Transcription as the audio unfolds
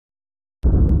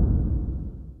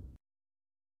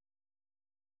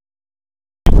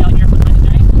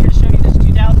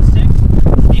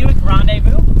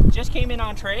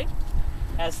on trade.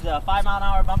 Has the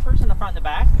 5-mile-an-hour bumpers in the front and the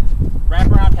back,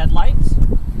 wraparound headlights.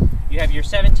 You have your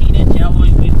 17-inch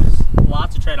alloy wheels,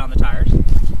 lots of tread on the tires,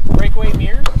 breakaway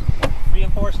mirrors,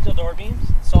 reinforced steel door beams,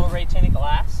 solar ray tinted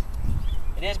glass.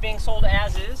 It is being sold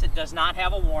as is. It does not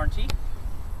have a warranty.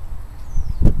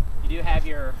 You do have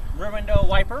your rear window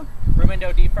wiper, rear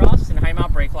window defrost, and high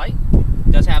mount brake light.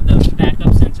 It does have those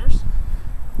backup sensors.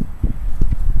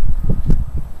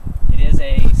 It is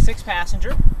a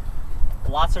 6-passenger.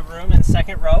 Lots of room in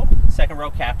second row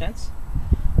captains.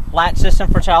 Latch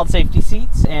system for child safety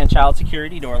seats and child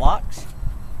security door locks.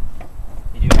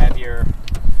 You do have your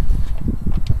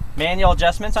manual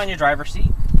adjustments on your driver's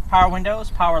seat, power windows,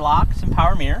 power locks, and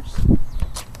power mirrors.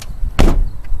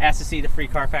 Ask to see the free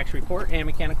Carfax report and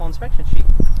mechanical inspection sheet.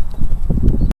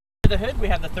 Under the hood, we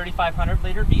have the 3,500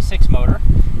 liter V6 motor.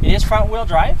 It is front wheel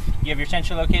drive. You have your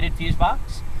centrally located fuse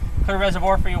box, clear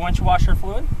reservoir for your windshield washer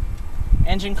fluid,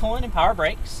 engine coolant and power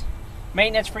brakes,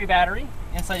 maintenance-free battery,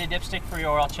 insulated dipstick for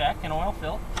your oil check and oil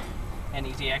fill, and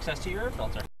easy access to your air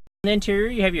filter. In the interior,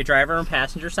 you have your driver and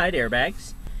passenger side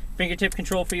airbags, fingertip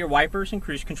control for your wipers and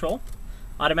cruise control,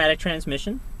 automatic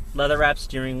transmission, leather-wrapped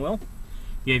steering wheel.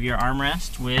 You have your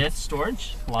armrest with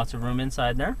storage, lots of room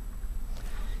inside there.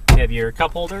 You have your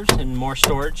cup holders and more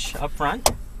storage up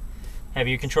front. Have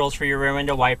your controls for your rear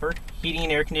window wiper, heating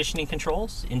and air conditioning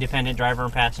controls, independent driver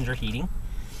and passenger heating.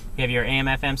 You have your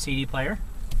AM/FM CD player,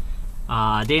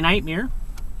 day-night mirror.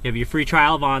 You have your free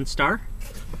trial of OnStar,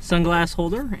 sunglass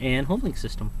holder, and holding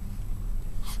system.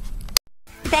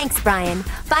 Thanks, Brian.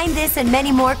 Find this and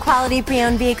many more quality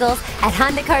pre-owned vehicles at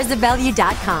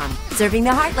HondaCarsOfBellevue.com. Serving the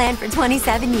heartland for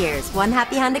 27 years, one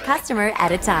happy Honda customer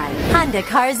at a time. Honda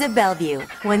Cars of Bellevue.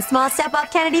 One small step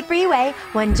off Kennedy Freeway,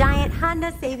 one giant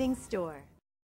Honda savings store.